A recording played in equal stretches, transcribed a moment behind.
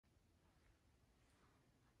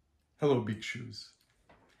Hello, Bhikshus.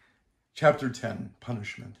 Chapter 10,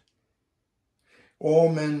 Punishment.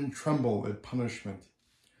 All men tremble at punishment.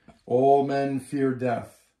 All men fear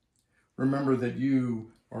death. Remember that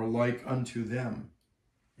you are like unto them,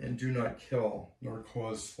 and do not kill nor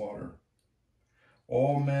cause slaughter.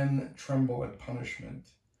 All men tremble at punishment.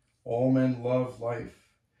 All men love life.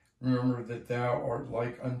 Remember that thou art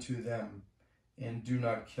like unto them, and do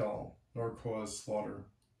not kill nor cause slaughter.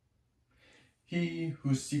 He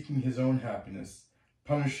who, seeking his own happiness,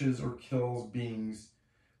 punishes or kills beings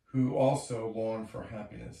who also long for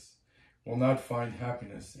happiness, will not find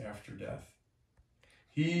happiness after death.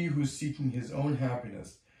 He who, seeking his own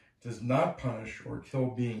happiness, does not punish or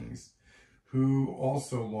kill beings who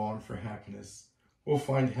also long for happiness, will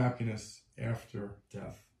find happiness after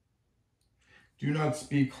death. Do not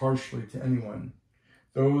speak harshly to anyone.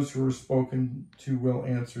 Those who are spoken to will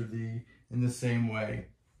answer thee in the same way.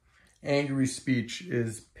 Angry speech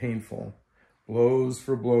is painful. Blows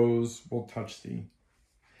for blows will touch thee.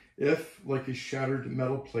 If, like a shattered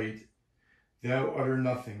metal plate, thou utter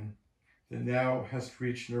nothing, then thou hast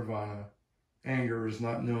reached nirvana. Anger is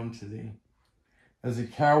not known to thee. As a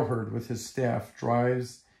cowherd with his staff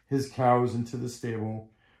drives his cows into the stable,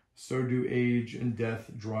 so do age and death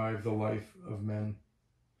drive the life of men.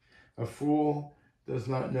 A fool does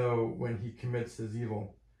not know when he commits his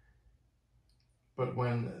evil, but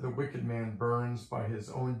when the wicked man burns by his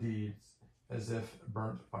own deeds, as if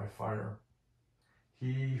burnt by fire.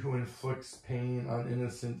 He who inflicts pain on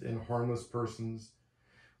innocent and harmless persons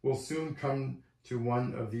will soon come to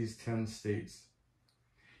one of these 10 states.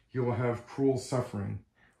 He will have cruel suffering,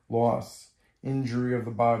 loss, injury of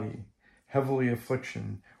the body, heavily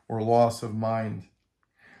affliction, or loss of mind,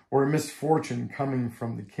 or a misfortune coming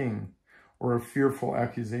from the king, or a fearful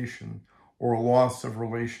accusation, or a loss of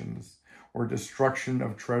relations, or destruction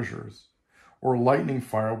of treasures, or lightning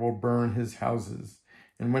fire will burn his houses,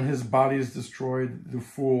 and when his body is destroyed, the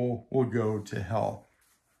fool will go to hell.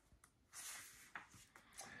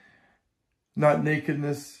 Not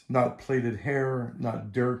nakedness, not plaited hair,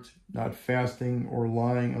 not dirt, not fasting or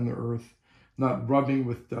lying on the earth, not rubbing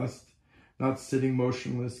with dust, not sitting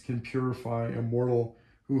motionless can purify a mortal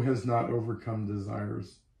who has not overcome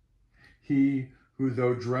desires. He who,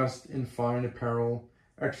 though dressed in fine apparel,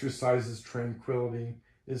 exercises tranquility,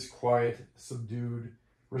 is quiet, subdued,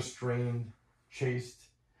 restrained, chaste,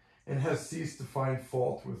 and has ceased to find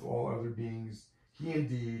fault with all other beings. He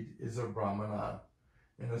indeed is a brahmana,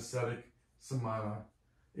 an ascetic, samana,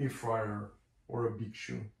 a friar, or a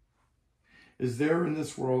bhikshu. Is there in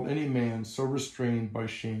this world any man so restrained by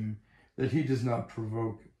shame that he does not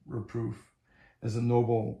provoke reproof, as a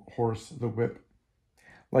noble horse the whip?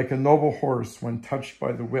 Like a noble horse, when touched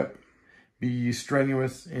by the whip, be ye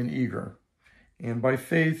strenuous and eager, and by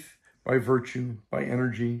faith, by virtue, by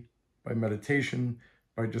energy, by meditation,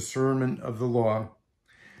 by discernment of the law,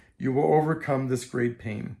 you will overcome this great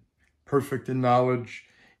pain, perfect in knowledge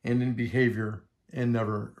and in behavior, and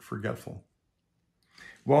never forgetful.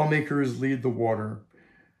 Well-makers lead the water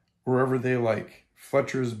wherever they like.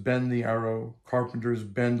 Fletchers bend the arrow. Carpenters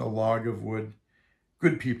bend a log of wood.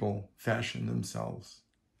 Good people fashion themselves.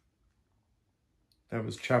 That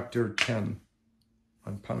was chapter 10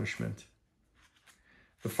 on punishment.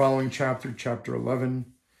 The following chapter, chapter 11,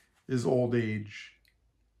 is old age.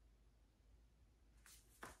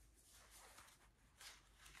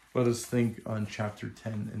 Let us think on chapter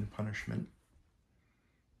 10 in punishment.